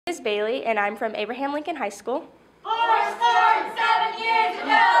is Bailey, and I'm from Abraham Lincoln High School. 407 years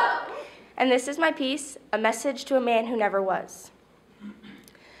ago! And this is my piece, A Message to a Man Who Never Was.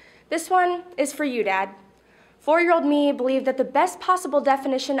 This one is for you, Dad. 4-year-old me believed that the best possible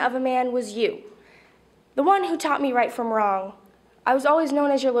definition of a man was you, the one who taught me right from wrong. I was always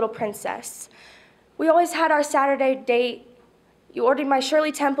known as your little princess. We always had our Saturday date. You ordered my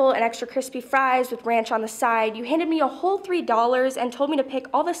Shirley Temple and extra crispy fries with ranch on the side. You handed me a whole $3 and told me to pick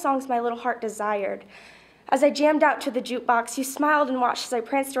all the songs my little heart desired. As I jammed out to the jukebox, you smiled and watched as I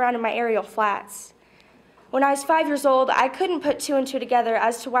pranced around in my aerial flats. When I was 5 years old, I couldn't put 2 and 2 together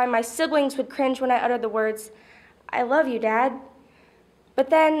as to why my siblings would cringe when I uttered the words, "I love you, Dad." But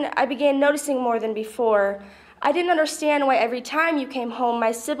then I began noticing more than before. I didn't understand why every time you came home,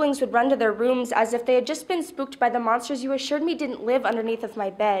 my siblings would run to their rooms as if they had just been spooked by the monsters you assured me didn't live underneath of my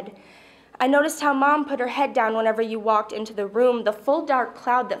bed. I noticed how Mom put her head down whenever you walked into the room, the full dark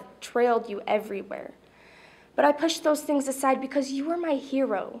cloud that trailed you everywhere. But I pushed those things aside because you were my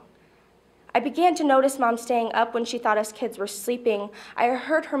hero. I began to notice Mom staying up when she thought us kids were sleeping. I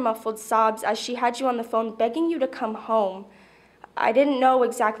heard her muffled sobs as she had you on the phone begging you to come home. I didn't know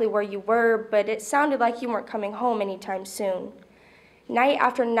exactly where you were, but it sounded like you weren't coming home anytime soon. Night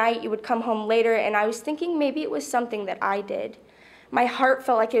after night, you would come home later, and I was thinking maybe it was something that I did. My heart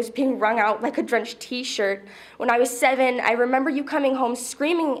felt like it was being wrung out like a drenched t-shirt. When I was 7, I remember you coming home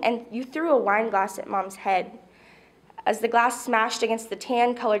screaming, and you threw a wine glass at Mom's head. As the glass smashed against the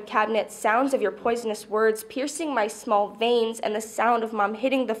tan-colored cabinet, sounds of your poisonous words piercing my small veins and the sound of Mom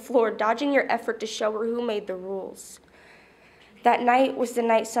hitting the floor, dodging your effort to show her who made the rules. That night was the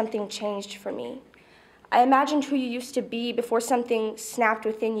night something changed for me. I imagined who you used to be before something snapped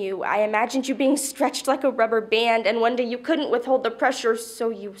within you. I imagined you being stretched like a rubber band, and one day you couldn't withhold the pressure, so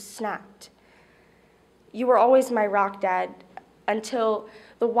you snapped. You were always my rock, Dad, until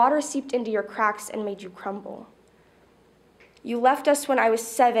the water seeped into your cracks and made you crumble. You left us when I was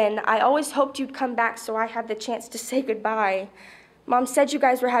 7. I always hoped you'd come back so I had the chance to say goodbye. Mom said you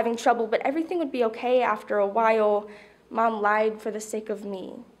guys were having trouble, but everything would be okay after a while. Mom lied for the sake of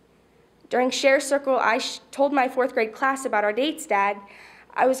me. During Share Circle, I told my 4th grade class about our dates, Dad.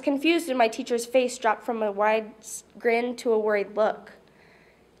 I was confused when my teacher's face dropped from a wide grin to a worried look.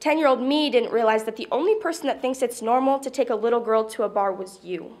 10-year-old me didn't realize that the only person that thinks it's normal to take a little girl to a bar was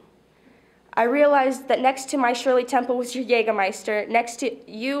you. I realized that next to my Shirley Temple was your Jägermeister. Next to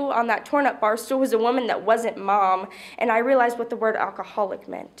you on that torn-up bar stool was a woman that wasn't Mom, and I realized what the word alcoholic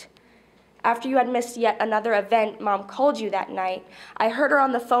meant. After you had missed yet another event, Mom called you that night. I heard her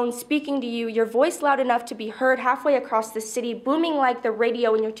on the phone speaking to you, your voice loud enough to be heard halfway across the city, booming like the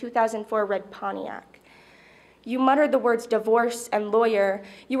radio in your 2004 red Pontiac. You muttered the words divorce and lawyer.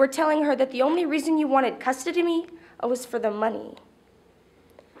 You were telling her that the only reason you wanted custody of me was for the money.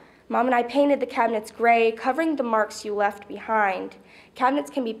 Mom and I painted the cabinets gray, covering the marks you left behind.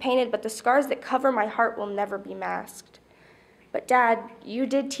 Cabinets can be painted, but the scars that cover my heart will never be masked. But Dad, you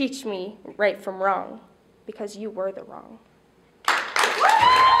did teach me right from wrong, because you were the wrong.